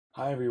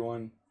Hi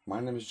everyone,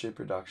 my name is Jay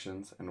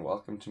Productions and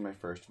welcome to my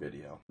first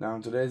video. Now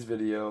in today's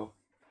video,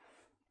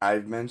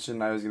 I've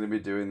mentioned I was going to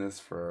be doing this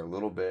for a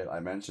little bit.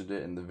 I mentioned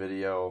it in the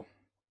video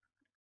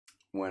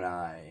when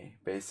I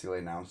basically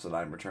announced that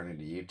I'm returning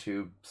to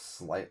YouTube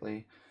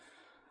slightly.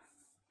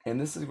 And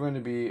this is going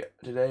to be,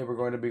 today we're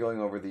going to be going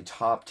over the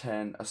top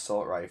 10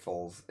 assault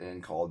rifles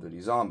in Call of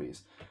Duty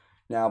Zombies.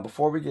 Now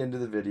before we get into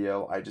the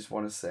video, I just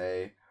want to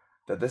say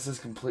that this is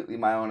completely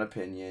my own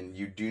opinion.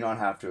 You do not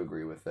have to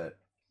agree with it.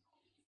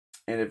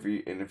 And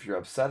if you're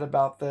upset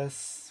about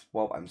this,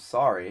 well, I'm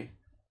sorry,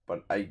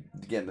 but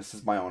again, this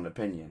is my own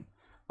opinion.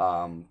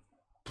 Um,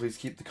 Please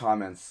keep the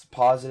comments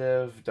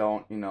positive.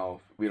 Don't we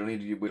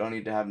don't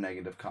need to have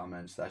negative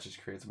comments. That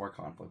just creates more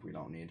conflict we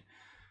don't need.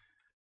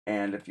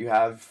 And if you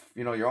have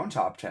your own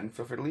top 10,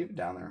 feel free to leave it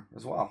down there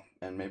as well,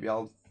 and maybe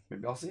I'll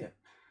see it.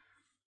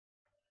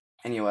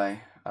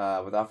 Anyway,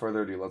 without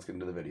further ado, let's get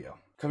into the video.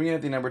 Coming in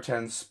at the number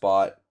 10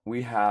 spot,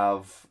 we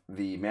have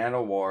the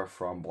Man-O-War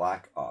from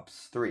Black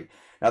Ops 3.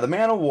 Now, the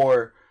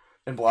Man-O-War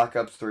in Black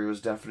Ops 3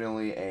 was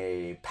definitely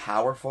a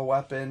powerful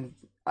weapon,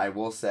 I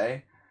will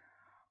say.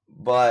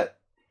 But,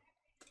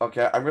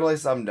 okay, I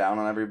realize I'm down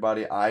on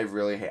everybody. I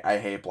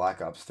hate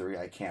Black Ops 3.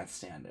 I can't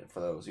stand it,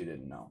 for those who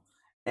didn't know.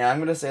 And I'm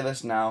going to say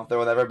this now. There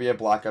will never be a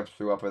Black Ops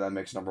 3 weapon that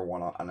makes number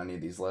 1 on any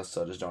of these lists,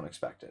 so just don't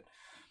expect it.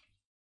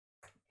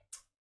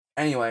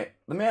 Anyway,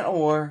 the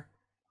Man-O-War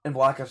in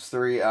Black Ops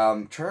 3,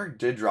 Treyarch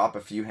did drop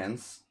a few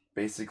hints,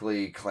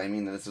 basically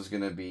claiming that this was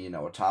going to be,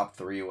 a top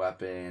 3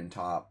 weapon,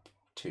 top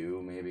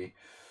 2 maybe.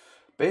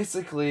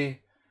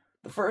 Basically,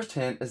 the first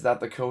hint is that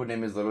the code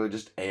name is literally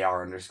just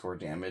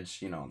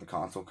AR_damage, the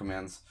console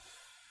commands.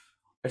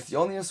 It's the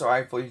only assault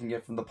rifle you can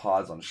get from the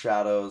pods on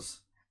Shadows,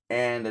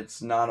 and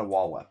it's not a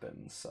wall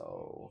weapon,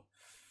 so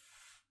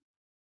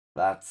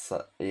that's,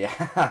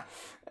 yeah.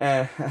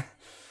 And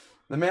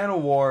the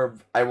Man-O-War,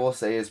 I will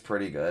say, is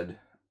pretty good.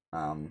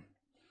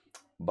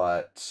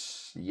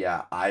 But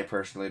yeah, I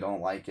personally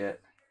don't like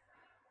it.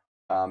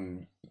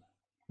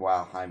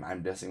 Wow,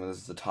 I'm dissing this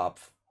is the top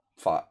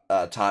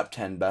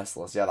 10 best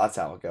list. Yeah, that's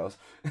how it goes.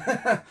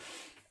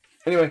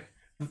 Anyway,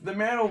 the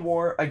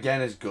Man-O-War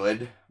again is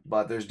good,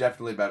 but there's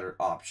definitely better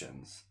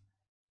options.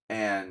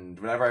 And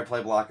whenever I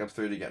play Black Ops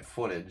 3 to get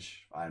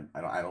footage, I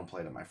don't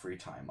play it in my free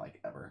time like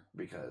ever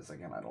because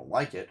again I don't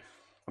like it.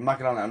 I'm not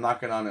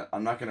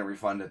gonna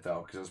refund it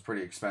though because it was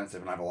pretty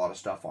expensive and I have a lot of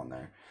stuff on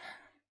there.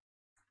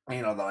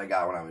 That I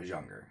got when I was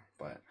younger.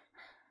 But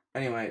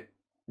anyway,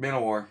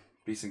 Man-O-War,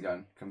 decent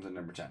gun, comes in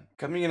number 10.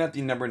 Coming in at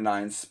the number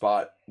 9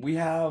 spot, we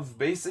have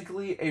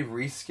basically a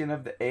reskin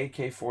of the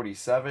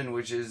AK-47,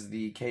 which is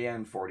the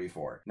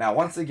KN-44. Now,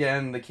 once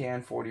again, the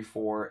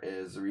KN-44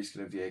 is a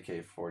reskin of the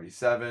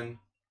AK-47.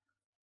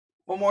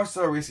 Well, more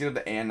so a reskin of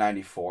the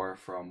AN-94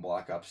 from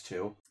Black Ops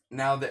 2.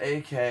 Now, the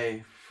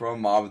AK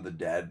from Mob of the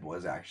Dead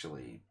was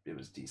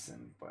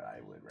decent, but I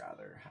would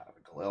rather have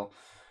a Galil.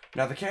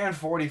 Now, the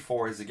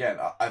KN-44 is, again,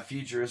 a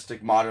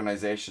futuristic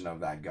modernization of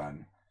that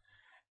gun.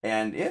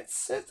 And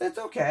it's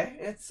okay.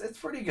 It's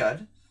pretty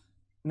good.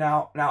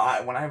 Now,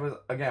 when I was,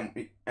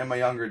 again, in my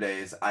younger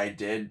days, I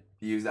did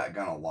use that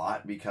gun a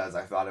lot because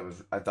I thought it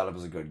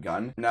was a good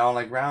gun. Now,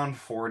 like round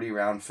 40,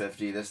 round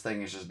 50, this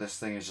thing is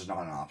just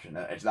not an option.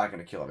 It's not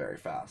going to kill very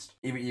fast.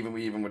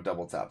 Even with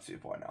double tap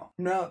 2.0.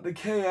 Now, the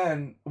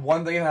KN,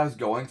 one thing it has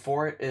going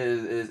for it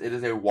is it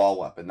is a wall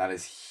weapon. That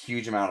is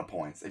huge amount of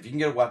points. If you can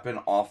get a weapon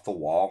off the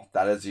wall,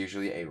 that is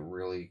usually a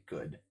really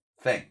good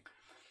thing.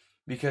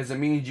 Because it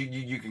means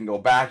you can go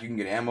back, you can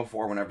get ammo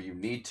for whenever you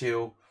need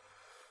to.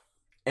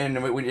 And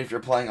if you're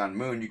playing on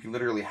Moon, you can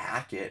literally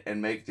hack it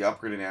and make the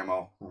upgraded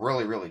ammo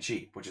really, really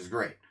cheap, which is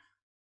great.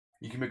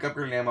 You can make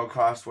upgraded ammo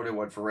cost what it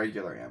would for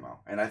regular ammo.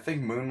 And I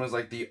think Moon was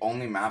like the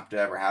only map to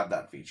ever have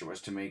that feature,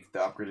 was to make the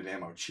upgraded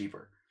ammo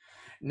cheaper.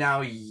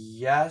 Now,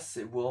 yes,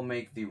 it will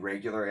make the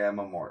regular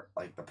ammo more,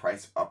 like the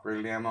price of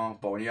upgraded ammo,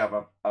 but when you have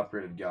an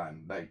upgraded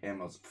gun, like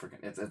ammo's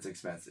freaking, it's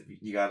expensive.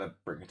 You gotta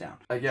bring it down.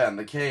 Again,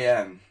 the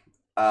KN,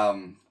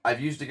 I've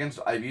used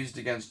against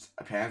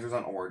Panzers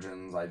on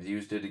Origins. I've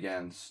used it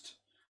against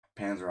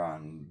Panzer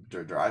on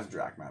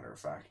Drak, matter of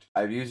fact.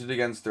 I've used it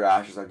against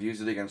Thrashers. I've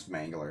used it against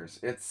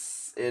Manglers.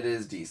 It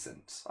is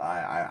decent.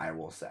 I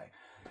will say.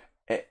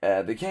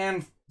 The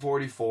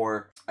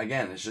KN-44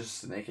 again is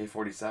just an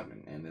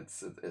AK-47 and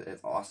it's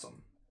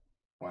awesome.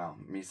 Wow,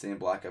 me saying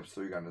Black Ops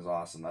 3 gun is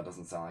awesome. That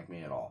doesn't sound like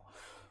me at all.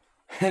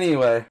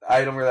 Anyway,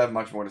 I don't really have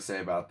much more to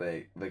say about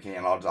the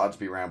KN. I'll just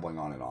be rambling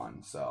on and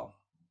on. So.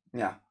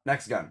 Yeah,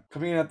 next gun.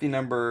 Coming in at the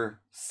number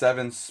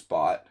 7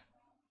 spot,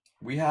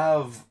 we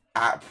have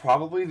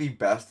probably the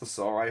best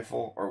assault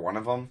rifle, or one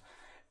of them,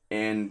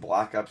 in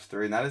Black Ops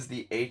 3, and that is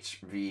the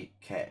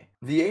HVK.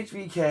 The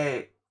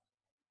HVK,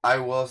 I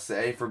will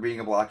say, for being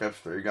a Black Ops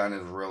 3 gun,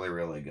 is really,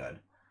 really good.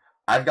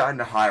 I've gotten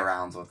to high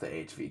rounds with the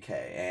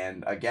HVK,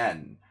 and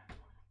again,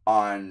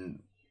 on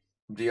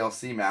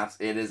DLC maps,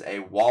 it is a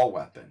wall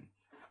weapon.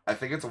 I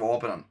think it's a wall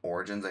weapon on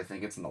Origins. I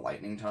think it's in the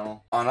Lightning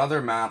Tunnel. On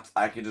other maps,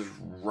 I could just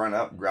run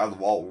up, grab the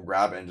wall,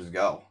 grab it, and just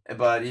go.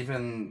 But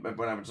even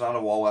when it's not a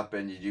wall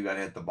weapon, you do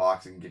gotta hit the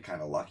box and get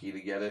kind of lucky to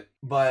get it.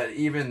 But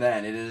even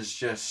then, it is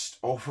just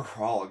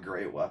overall a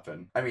great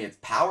weapon. I mean, it's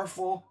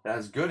powerful, it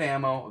has good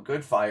ammo, a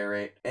good fire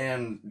rate,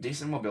 and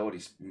decent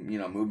mobility,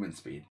 movement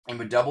speed. And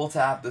with double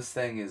tap, this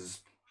thing is,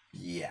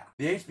 yeah.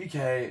 The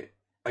HVK,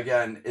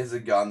 again, is a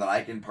gun that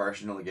I can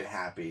personally get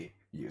happy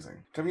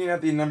using. Coming in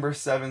at the number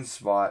 7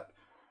 spot,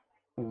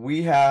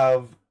 we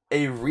have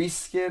a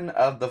reskin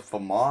of the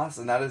FAMAS,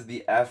 and that is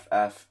the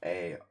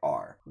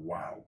FFAR.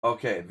 Wow.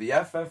 Okay, the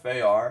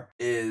FFAR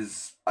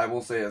is, I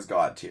will say, is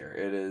god tier.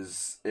 It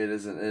is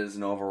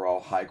an overall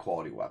high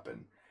quality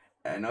weapon.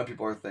 And I know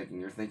people are thinking,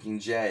 you're thinking,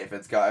 Jay, if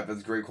it's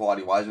great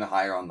quality, why isn't it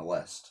higher on the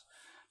list?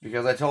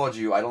 Because I told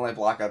you, I don't like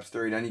Black Ops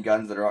 3, and any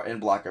guns that are in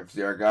Black Ops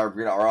 3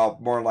 are all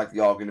more likely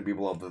all going to be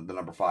below the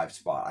number 5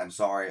 spot. I'm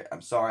sorry,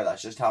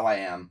 that's just how I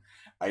am.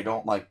 I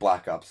don't like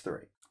Black Ops 3.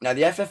 Now,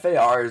 the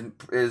FFAR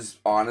is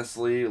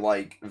honestly,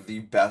 like, the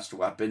best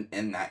weapon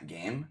in that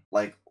game.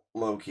 Like,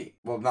 low-key.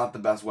 Well, not the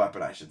best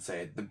weapon, I should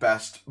say. The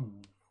best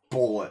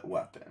bullet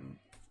weapon.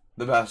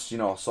 The best,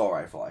 assault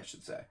rifle, I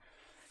should say.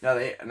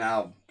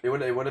 Now, it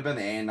would have been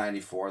the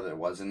AN-94 that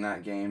was in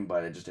that game,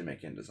 but it just didn't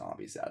make it into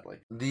zombies, sadly.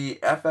 The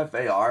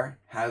FFAR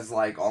has,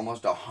 like,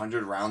 almost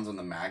 100 rounds in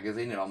the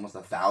magazine and almost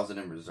 1,000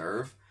 in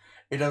reserve.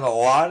 It does a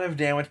lot of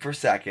damage per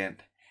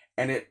second,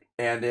 and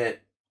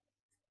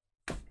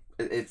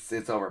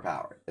it's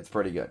overpowered. It's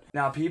pretty good.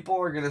 Now, people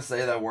are going to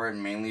say that where it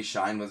mainly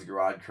shined was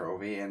Gorod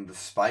Krovi, and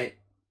despite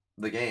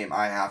the game,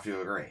 I have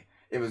to agree.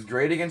 It was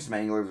great against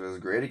Manglers, it was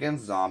great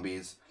against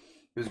zombies,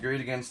 it was great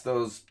against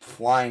those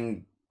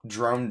flying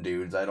drone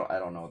dudes. I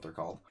don't know what they're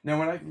called. Now,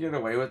 when I can get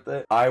away with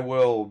it, I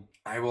will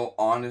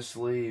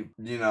honestly,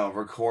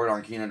 record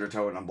on Keen Under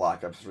Toad on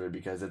Black Ops 3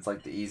 because it's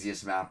like the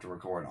easiest map to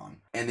record on.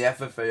 And the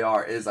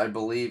FFAR is, I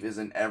believe, is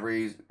in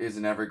every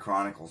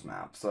Chronicles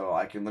map. So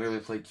I can literally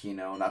play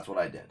Kino, and that's what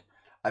I did.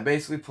 I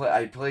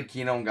played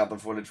Kino and got the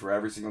footage for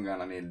every single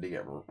gun I needed to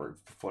get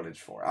footage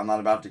for. I'm not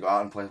about to go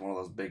out and play one of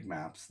those big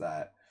maps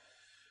that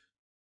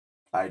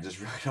I just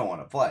really don't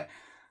want to play.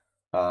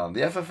 The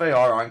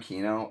FFAR on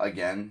Kino,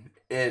 again,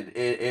 it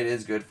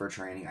is good for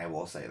training. I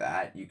will say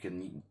that you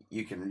can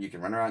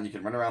run around. You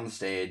can run around the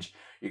stage.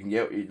 You can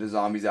get the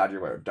zombies out of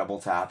your way.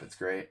 Double tap. It's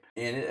great.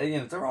 And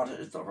it's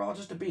overall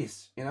just a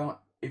beast.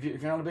 If you're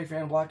not a big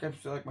fan of Black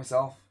Ops, like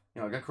myself,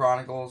 get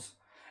Chronicles,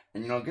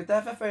 and get the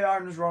FFAR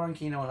and just run on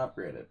Kino and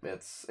upgrade it.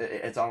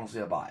 It's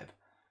honestly a vibe.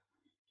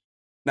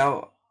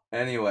 Now,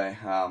 anyway,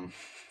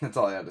 that's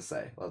all I had to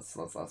say. Let's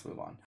move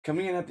on.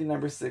 Coming in at the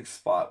number 6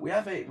 spot, we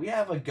have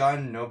a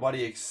gun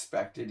nobody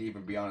expected to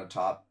even be on a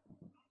top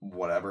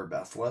whatever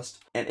best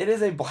list, and it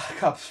is a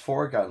Black Ops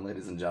 4 gun,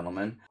 ladies and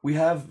gentlemen.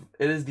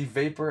 It is the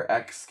Vapor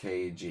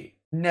XKG.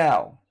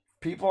 Now,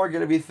 people are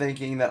gonna be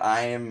thinking that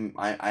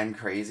I'm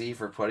crazy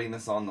for putting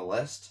this on the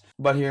list,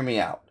 but hear me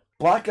out.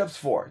 Black Ops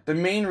 4. The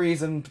main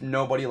reason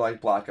nobody liked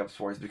Black Ops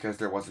 4 is because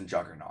there wasn't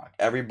Juggernog.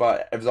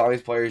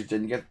 Zombies players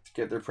didn't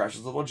get their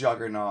precious little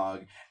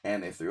Juggernog,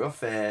 and they threw a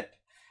fit,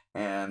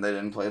 and they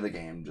didn't play the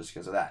game just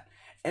because of that.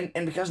 And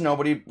because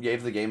nobody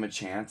gave the game a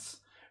chance,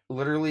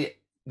 literally,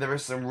 there were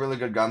some really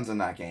good guns in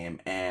that game,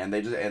 and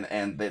they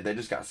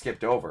just got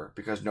skipped over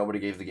because nobody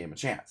gave the game a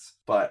chance.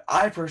 But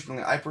I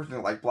personally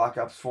like Black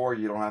Ops 4.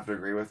 You don't have to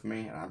agree with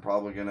me, and I'm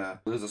probably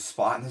gonna lose a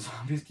spot in the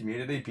zombies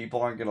community.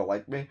 People aren't gonna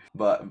like me,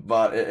 but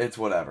it's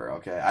whatever.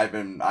 Okay, I've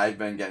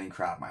been getting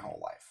crap my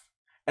whole life.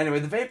 Anyway,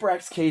 the Vapor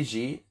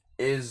XKG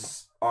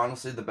is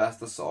honestly the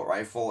best assault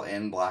rifle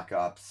in Black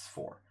Ops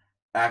 4.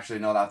 Actually,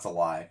 no, that's a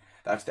lie.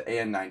 That's the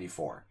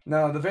AN-94.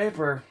 Now, the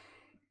Vapor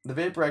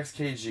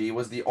XKG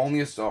was the only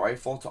assault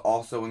rifle to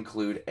also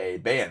include a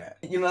bayonet.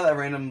 You know that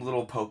random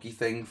little pokey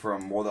thing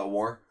from World at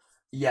War?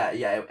 Yeah,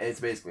 it's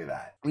basically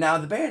that. Now,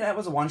 the bayonet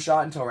was a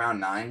one-shot until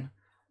round 9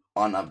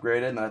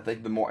 unupgraded, and I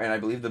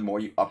believe the more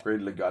you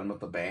upgraded the gun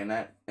with the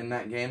bayonet in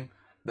that game,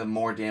 the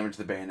more damage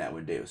the bayonet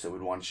would do. So it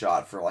would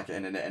one-shot for like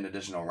an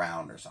additional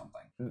round or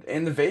something.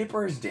 And the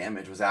Vapor's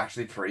damage was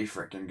actually pretty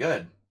freaking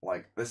good.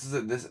 Like, this is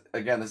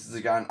a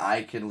gun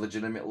I can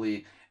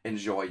legitimately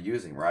enjoy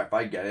using, right? If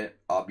I get it,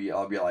 I'll be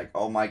like,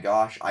 oh my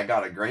gosh, I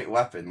got a great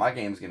weapon. My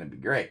game's gonna be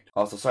great.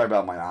 Also, sorry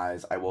about my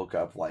eyes. I woke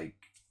up like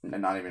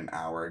not even an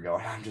hour ago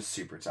and I'm just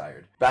super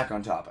tired. Back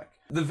on topic.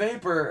 The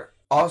Vapor,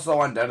 also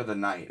on Dead of the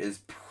Night, is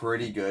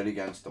pretty good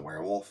against the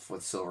werewolf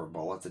with silver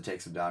bullets. It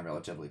takes him down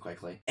relatively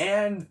quickly.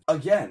 And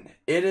again,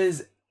 it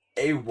is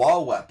a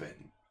wall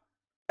weapon.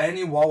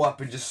 Any wall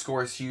weapon just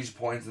scores huge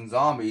points in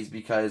zombies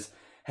because,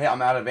 hey,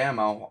 I'm out of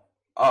ammo.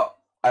 Oh,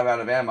 I'm out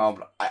of ammo,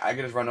 but I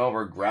can just run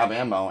over, grab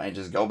ammo, and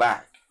just go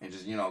back. And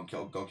just,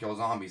 go kill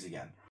zombies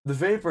again. The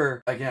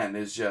Vapor, again,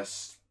 is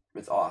just,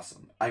 it's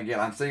awesome. Again,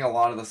 I'm saying a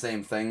lot of the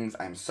same things.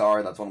 I'm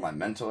sorry, that's one of my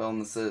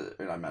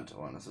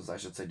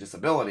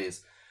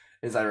disabilities,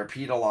 is I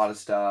repeat a lot of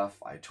stuff,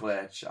 I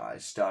twitch, I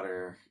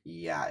stutter.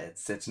 Yeah,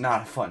 it's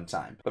not a fun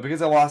time. But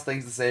because I lost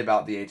things to say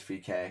about the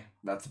HVK,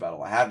 that's about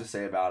all I have to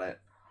say about it.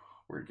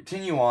 We're going to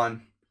continue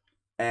on.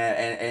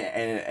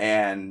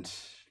 and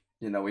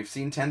you know, we've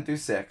seen 10 through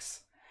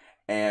 6,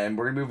 and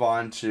we're gonna move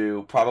on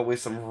to probably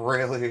some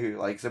really,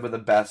 like, some of the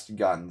best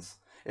guns,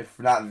 if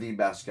not the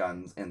best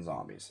guns in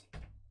zombies.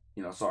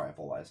 You know, sorry,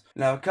 full lies.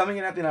 Now, coming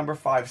in at the number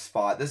 5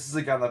 spot, this is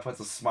a gun that puts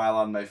a smile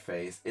on my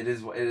face. It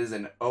is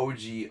an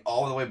OG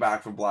all the way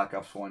back from Black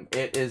Ops 1.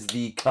 It is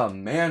the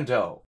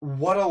Commando.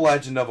 What a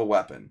legend of a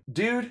weapon.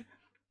 Dude,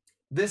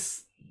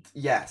 this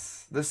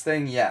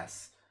thing,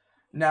 yes.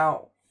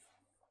 Now,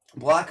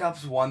 Black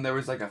Ops 1, there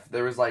was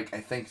like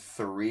I think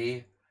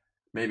 3,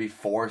 maybe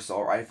 4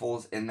 assault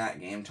rifles in that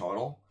game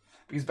total.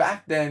 Because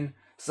back then,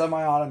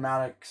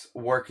 semi-automatics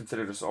were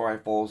considered assault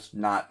rifles,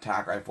 not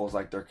tac rifles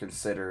like they're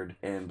considered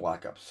in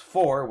Black Ops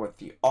 4 with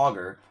the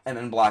Auger, and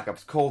then Black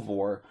Ops Cold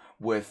War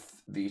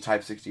with the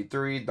Type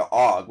 63, the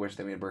AUG, which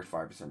they made burst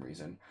fire for some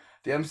reason,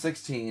 the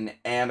M16,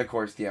 and of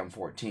course the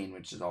M14,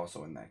 which is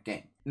also in that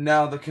game.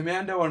 Now, the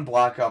Commando in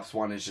Black Ops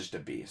 1 is just a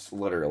beast,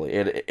 literally.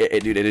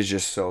 Dude, it is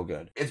just so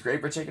good. It's great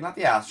for taking out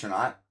the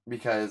astronaut,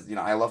 because, you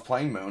know, I love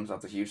playing moons,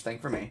 that's a huge thing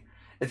for me.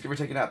 It's good for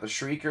taking out the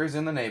Shriekers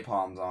and the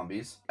Napalm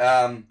zombies.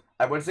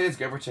 I would say it's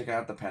good for taking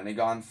out the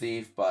Pentagon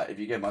Thief, but if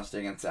you get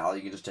Mustang and Sally,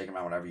 you can just take them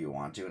out whenever you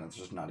want to, and it's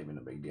just not even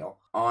a big deal.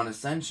 On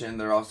Ascension,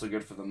 they're also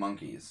good for the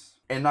monkeys.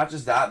 And not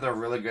just that, they're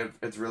really good.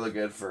 It's really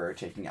good for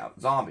taking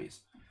out zombies.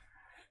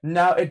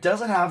 Now, it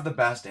doesn't have the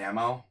best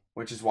ammo,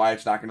 which is why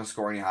it's not going to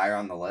score any higher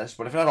on the list,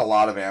 but if it had a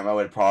lot of ammo,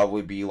 it'd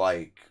probably be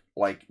like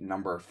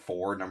number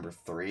 4, number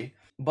 3.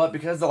 But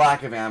because of the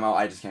lack of ammo,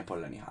 I just can't put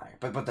it any higher.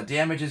 But the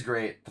damage is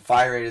great, the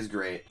fire rate is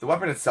great, the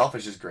weapon itself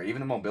is just great,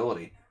 even the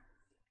mobility.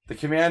 The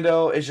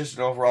Commando is just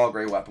an overall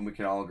great weapon, we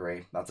can all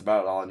agree. That's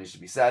about all that needs to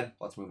be said.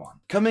 Let's move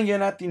on. Coming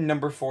in at the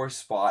number 4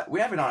 spot, we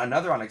have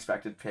another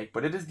unexpected pick,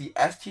 but it is the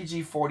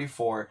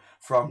STG-44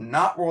 from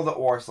not World at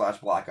War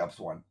 / Black Ops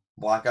 1,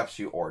 Black Ops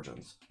 2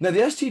 Origins. Now, the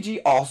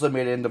STG also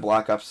made it into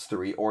Black Ops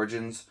 3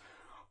 Origins,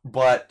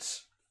 but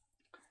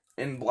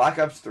in Black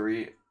Ops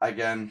 3,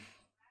 again,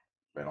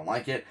 I don't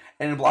like it.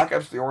 And in Black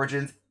Ops 3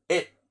 Origins,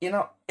 it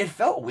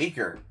felt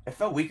weaker. It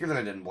felt weaker than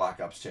it did in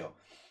Black Ops 2.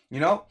 You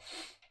know?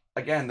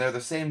 Again, they're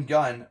the same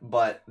gun,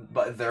 but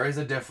there is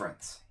a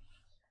difference.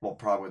 Well,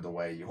 probably the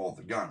way you hold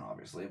the gun,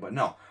 obviously. But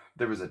no,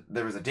 there was a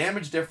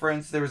damage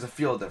difference. There was a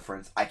feel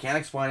difference. I can't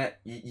explain it.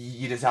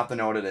 You just have to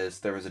know what it is.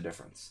 There was a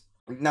difference.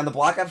 Now, the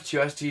Black Ops 2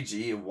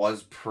 STG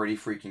was pretty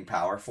freaking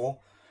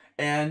powerful.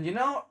 And, you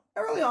know,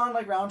 early on,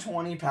 like round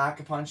 20,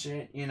 pack-a-punch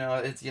it.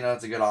 It's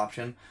a good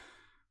option.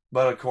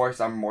 But, of course,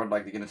 I'm more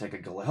likely going to take a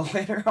Galil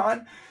later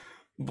on.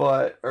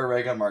 Or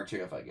Ray Gun Mark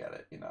II if I get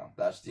it.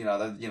 That's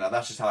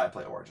just how I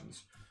play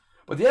Origins.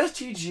 But the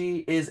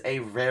STG is a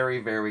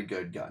very, very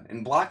good gun.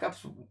 In Black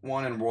Ops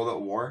 1 and World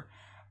at War,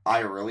 I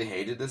really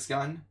hated this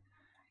gun.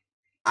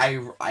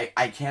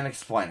 I can't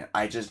explain it.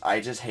 I just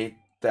hate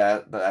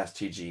the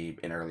STG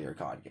in earlier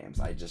COD games.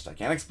 I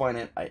can't explain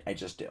it. I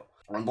just do.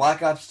 On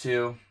Black Ops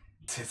 2,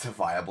 it's a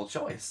viable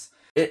choice.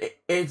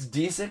 It's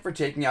decent for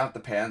taking out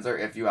the Panzer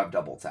if you have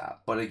double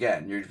tap. But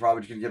again, you're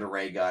probably going to get a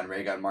Ray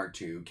Gun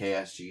Mark II,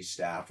 KSG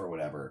Staff, or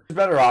whatever. There's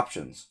better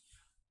options.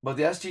 But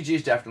the STG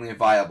is definitely a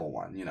viable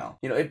one,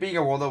 it being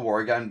a World at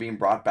War gun being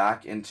brought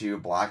back into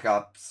Black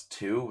Ops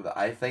 2,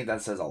 I think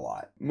that says a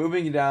lot.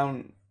 Moving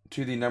down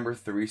to the number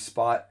 3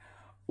 spot,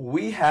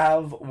 we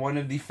have one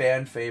of the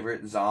fan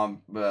favorite the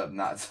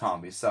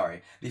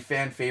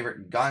fan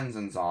favorite guns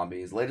in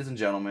zombies. Ladies and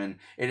gentlemen,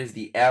 it is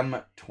the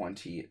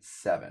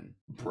M27.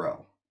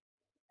 Bro,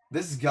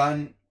 this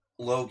gun,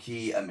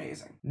 low-key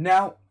amazing.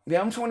 Now, the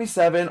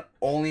M27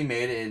 only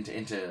made it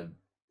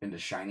into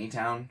Shiny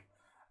Town.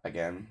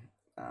 Again,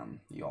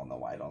 you all know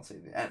why I don't say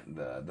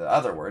the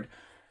other word.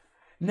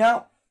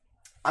 Now,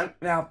 I'm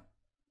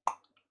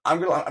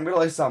gonna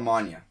lay some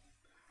on you.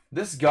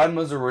 This gun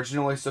was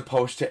originally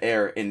supposed to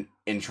air in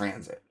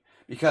transit,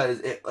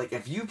 because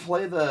if you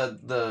play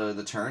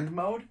the turned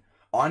mode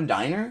on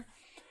Diner,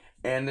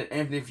 and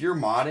if you're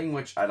modding,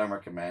 which I don't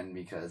recommend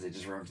because it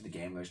just ruins the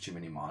game. There's too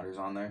many modders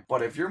on there.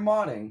 But if you're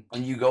modding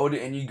and you go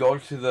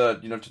to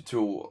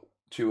the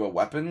to a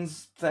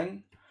weapons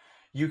thing,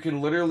 you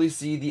can literally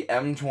see the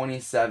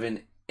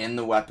M27 in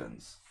the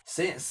weapons.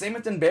 Same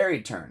with in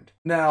Buried turned.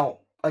 Now,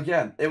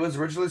 again, it was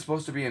originally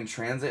supposed to be in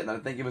transit, and I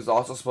think it was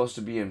also supposed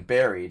to be in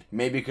Buried.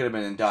 Maybe it could have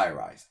been in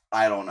Diarized.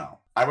 I don't know.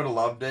 I would have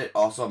loved it.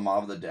 Also,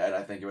 Mob of the Dead,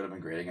 I think it would have been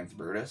great against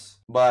Brutus.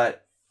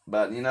 But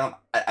I don't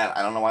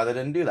know why they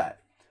didn't do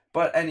that.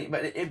 But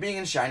it being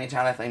in Shiny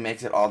Town, I think,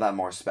 makes it all that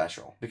more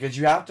special. Because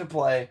you have to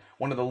play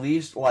one of the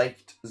least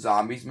liked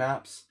zombies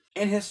maps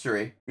in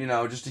history,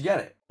 just to get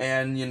it.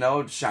 And,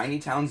 Shiny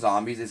Town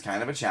Zombies is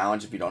kind of a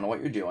challenge if you don't know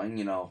what you're doing.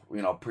 You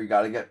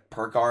gotta get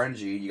perk RNG.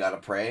 You gotta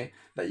pray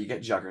that you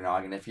get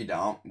Juggernog, and if you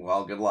don't,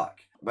 well, good luck.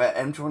 But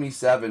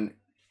M27,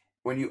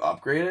 when you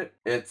upgrade it,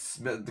 it's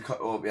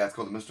called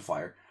the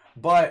Mystifier.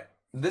 But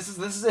this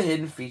is a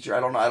hidden feature. I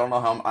don't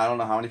know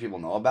how many people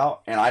know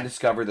about, and I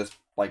discovered this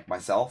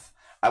myself.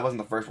 I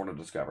wasn't the first one to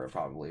discover it,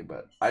 probably,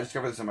 but I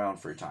discovered this in my own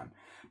free time.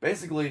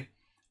 Basically,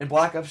 in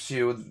Black Ops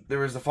 2,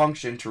 there is a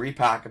function to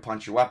repack a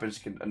punch your weapons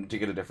to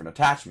get a different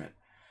attachment.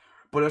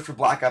 but it's for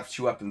Black Ops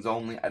 2 weapons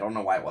only. I don't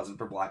know why it wasn't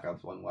for Black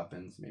Ops 1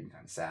 weapons. Made me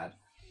kind of sad.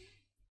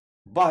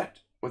 But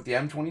with the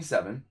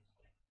M27,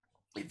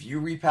 if you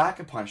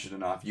repack-a-punch it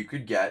enough, you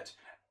could get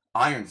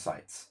iron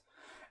sights.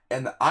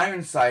 And the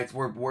iron sights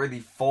were the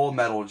full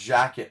metal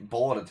jacket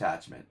bullet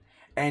attachment.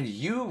 And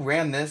you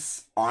ran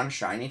this on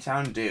Shiny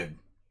Town, dude.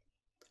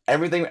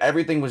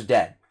 Everything was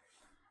dead.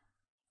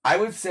 I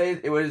would say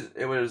it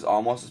was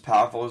almost as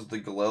powerful as the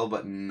Galil,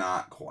 but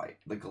not quite.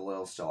 The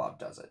Galil still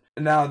outdoes it.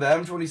 Now, the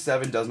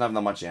M27 doesn't have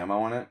that much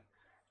ammo in it.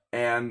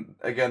 And,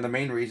 again, the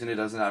main reason it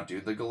doesn't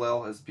outdo the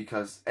Galil is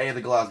because, A,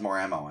 the Galil has more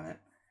ammo in it.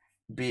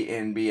 B,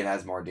 it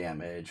has more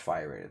damage,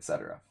 fire rate,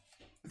 etc.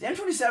 The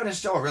M27 is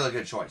still a really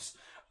good choice.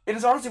 It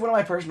is honestly one of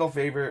my personal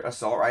favorite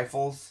assault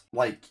rifles,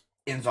 like,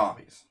 in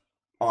zombies.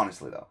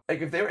 Honestly, though.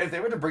 Like, if they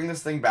were to bring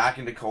this thing back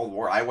into Cold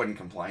War, I wouldn't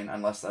complain,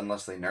 unless they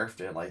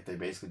nerfed it, like they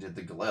basically did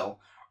the Galil.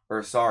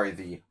 Or, sorry,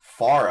 the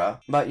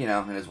Farah. But, you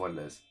know, it is what it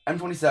is.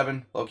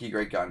 M27, low-key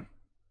great gun.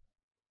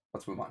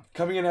 Let's move on.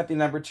 Coming in at the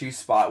number 2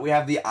 spot, we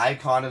have the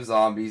icon of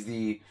zombies,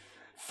 the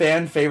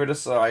fan favorite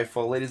assault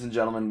rifle. Ladies and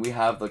gentlemen, we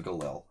have the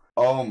Galil.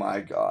 Oh my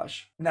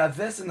gosh. Now,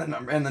 this and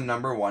the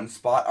number 1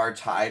 spot are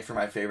tied for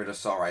my favorite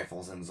assault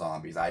rifles in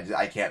zombies.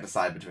 I can't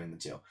decide between the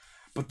two.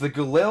 But the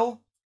Galil,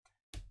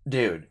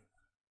 dude,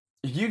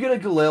 if you get a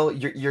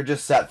Galil, you're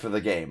just set for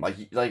the game.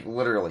 Like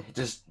literally.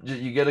 Just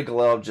you get a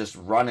Galil, just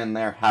run in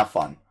there, have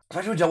fun.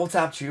 Especially with Double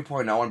Tap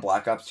 2.0 and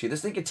Black Ops 2,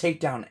 this thing could take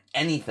down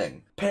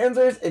anything.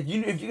 Panzers, if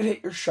you could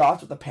hit your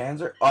shots with the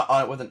Panzer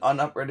with an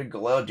unupgraded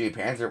Galil, dude,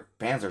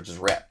 Panzer just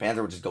rip.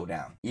 Panzer would just go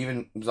down.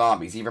 Even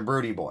zombies, even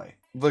Broody Boy.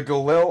 The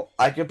Galil,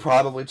 I could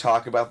probably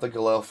talk about the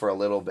Galil for a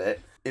little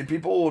bit, and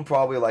people would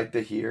probably like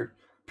to hear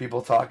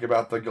people talk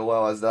about the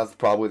Galil as that's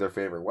probably their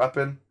favorite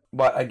weapon.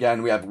 But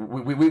again, we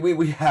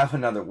have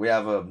another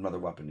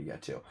weapon to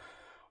get to.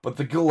 But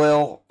the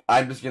Galil,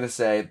 I'm just gonna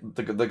say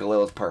the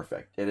Galil is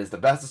perfect. It is the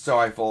best assault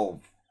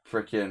rifle.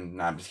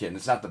 No, I'm just kidding.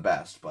 It's not the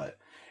best, but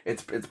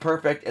it's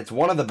perfect. It's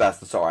one of the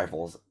best assault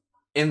rifles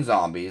in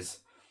zombies.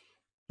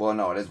 Well,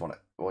 no, it is one.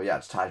 Well, yeah,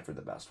 it's tied for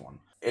the best one.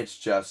 It's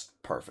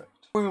just perfect.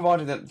 We move on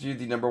to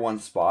the number 1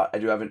 spot. I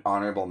do have an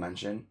honorable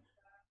mention,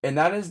 and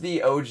that is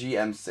the OG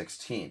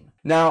M16.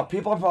 Now,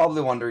 people are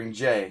probably wondering,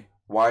 Jay,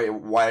 why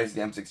is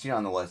the M16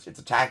 on the list? It's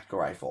a tactical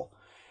rifle.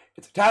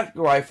 It's a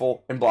tactical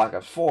rifle in Black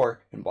Ops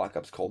 4 and Black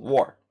Ops Cold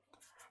War.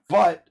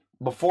 But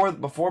before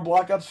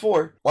Black Ops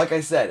 4, like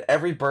I said,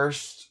 every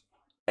burst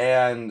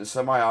and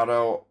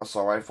semi-auto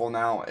assault rifle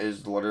now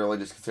is literally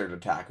just considered a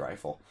tac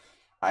rifle.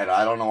 I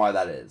don't know why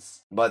that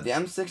is. But the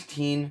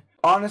M16,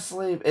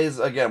 honestly, is,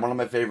 again, one of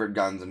my favorite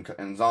guns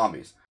in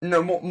zombies.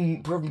 No,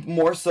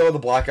 more so the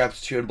Black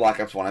Ops 2 and Black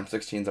Ops 1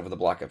 M16s over the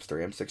Black Ops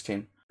 3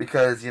 M16.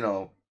 Because, you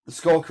know, the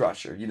Skull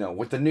Crusher, you know,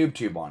 with the noob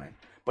tube on it.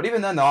 But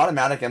even then, the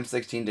automatic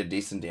M16 did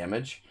decent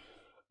damage.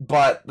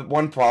 But the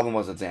one problem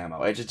was its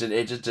ammo. It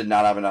just did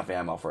not have enough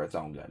ammo for its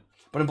own good.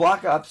 But in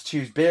Black Ops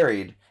 2's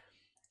Buried,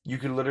 you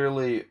could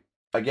literally,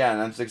 again,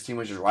 M16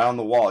 was just right on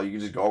the wall. You could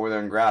just go over there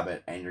and grab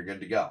it, and you're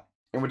good to go.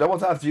 And with Double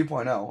Tap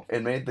 2.0,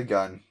 it made the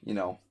gun, you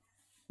know,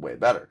 way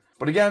better.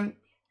 But again,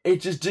 it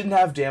just didn't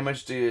have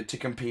damage to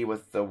compete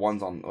with the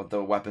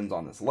weapons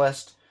on this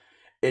list.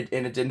 And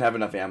it didn't have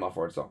enough ammo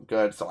for its own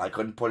good, so I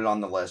couldn't put it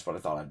on the list, but I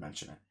thought I'd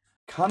mention it.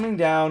 Coming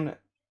down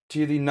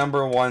to the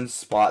number 1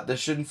 spot, this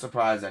shouldn't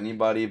surprise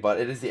anybody, but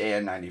it is the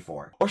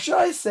AN-94. Or should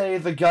I say,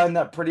 the gun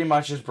that pretty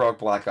much just broke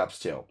Black Ops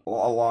 2,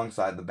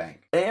 alongside the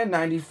bank.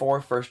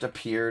 AN-94 first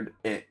appeared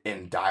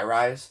in Die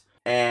Rise,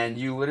 and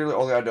you literally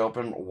only had to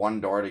open one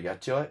door to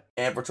get to it.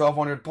 And for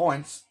 1,200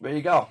 points, there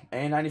you go,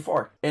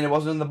 AN-94. And it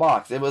wasn't in the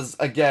box. It was,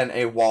 again,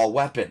 a wall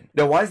weapon.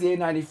 Now, why is the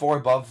AN-94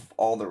 above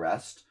all the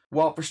rest?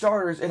 Well, for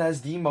starters, it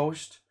has the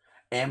most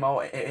ammo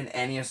in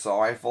any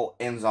assault rifle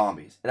in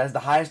zombies. It has the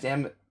highest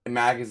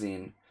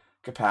magazine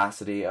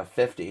capacity of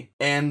 50,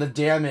 and the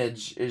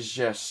damage is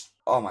just,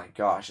 oh my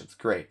gosh, it's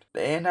great.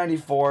 The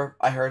AN-94,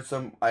 I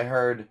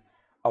heard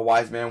a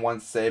wise man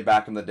once say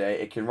back in the day,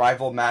 it can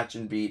rival, match,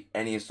 and beat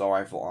any assault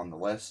rifle on the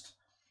list.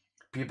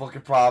 People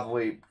could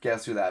probably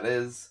guess who that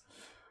is,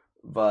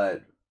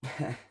 but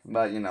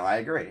you know, I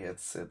agree.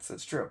 It's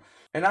true.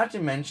 And not to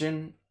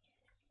mention,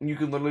 you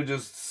could literally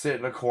just sit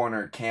in a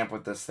corner, camp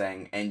with this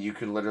thing, and you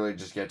could literally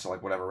just get to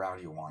like whatever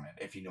round you wanted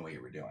if you knew what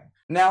you were doing.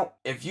 Now,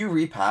 if you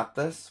repap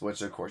this,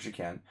 which of course you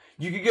can,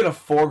 you could get a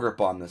foregrip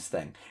on this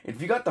thing.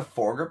 If you got the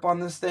foregrip on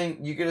this thing,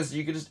 you could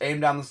just aim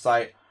down the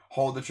sight,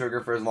 hold the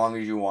trigger for as long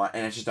as you want,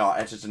 and it's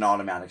just an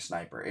automatic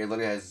sniper. It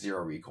literally has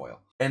 0 recoil.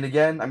 And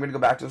again, I'm gonna go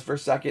back to this for a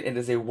second. It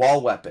is a wall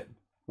weapon,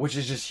 which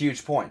is just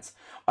huge points.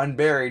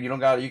 Unburied, you don't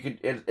got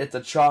it's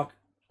a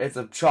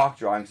chalk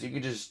drawing, so you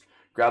can just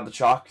grab the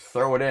chalk,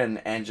 throw it in,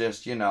 and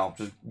just, you know,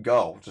 just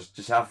go.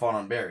 Just have fun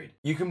on Buried.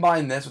 You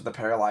combine this with the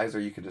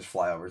Paralyzer, you could just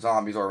fly over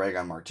zombies, or Ray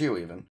Gun Mark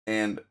II even.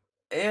 And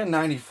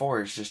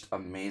AN-94 is just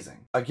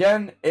amazing.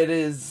 Again, it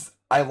is,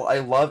 I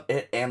love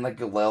it and the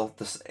Galil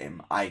the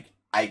same.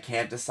 I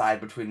can't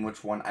decide between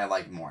which one I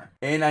like more.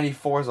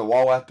 AN-94 is a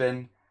wall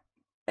weapon,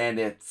 and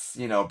it's,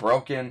 you know,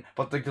 broken,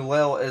 but the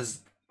Galil is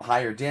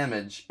higher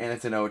damage, and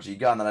it's an OG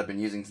gun that I've been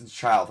using since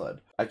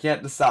childhood. I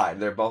can't decide.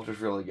 They're both just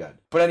really good.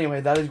 But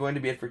anyway, that is going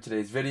to be it for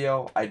today's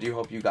video. I do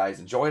hope you guys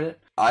enjoyed it.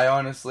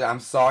 I'm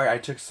sorry I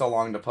took so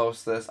long to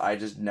post this. I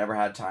just never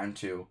had time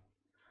to,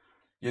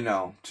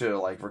 to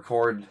like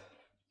record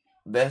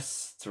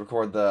this, to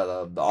record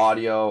the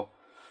audio,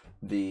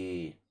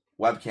 the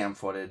webcam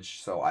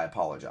footage, so I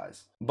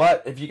apologize.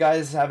 But if you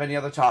guys have any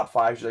other top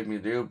 5s you'd like me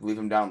to do, leave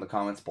them down in the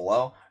comments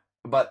below.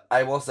 But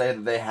I will say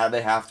that they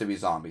have to be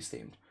zombies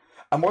themed.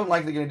 I'm more than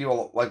likely going to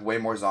do like way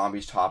more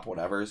zombies top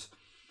whatevers.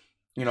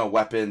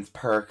 Weapons,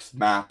 perks,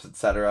 maps,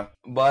 etc.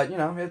 But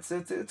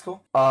it's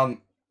cool.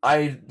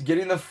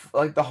 Getting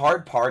the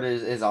hard part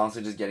is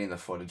honestly just getting the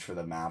footage for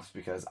the maps,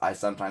 because I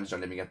sometimes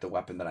don't even get the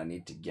weapon that I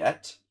need to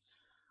get,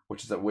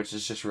 which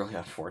is just really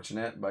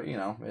unfortunate. But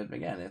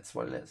again, it's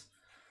what it is.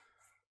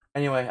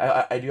 Anyway,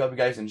 I do hope you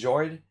guys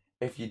enjoyed.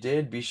 If you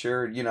did, be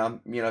sure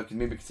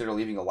maybe consider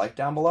leaving a like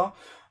down below.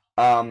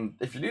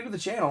 If you're new to the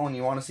channel and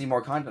you want to see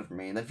more content from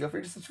me, then feel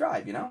free to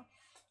subscribe.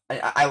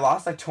 I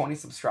lost like 20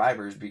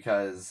 subscribers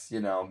because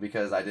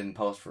I didn't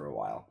post for a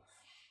while.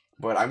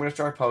 But I'm going to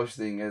start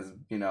posting as,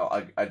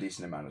 a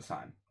decent amount of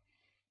time.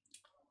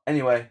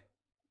 Anyway,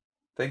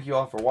 thank you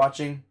all for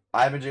watching.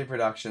 I've been Jay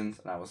Productions,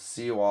 and I will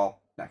see you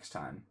all next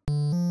time.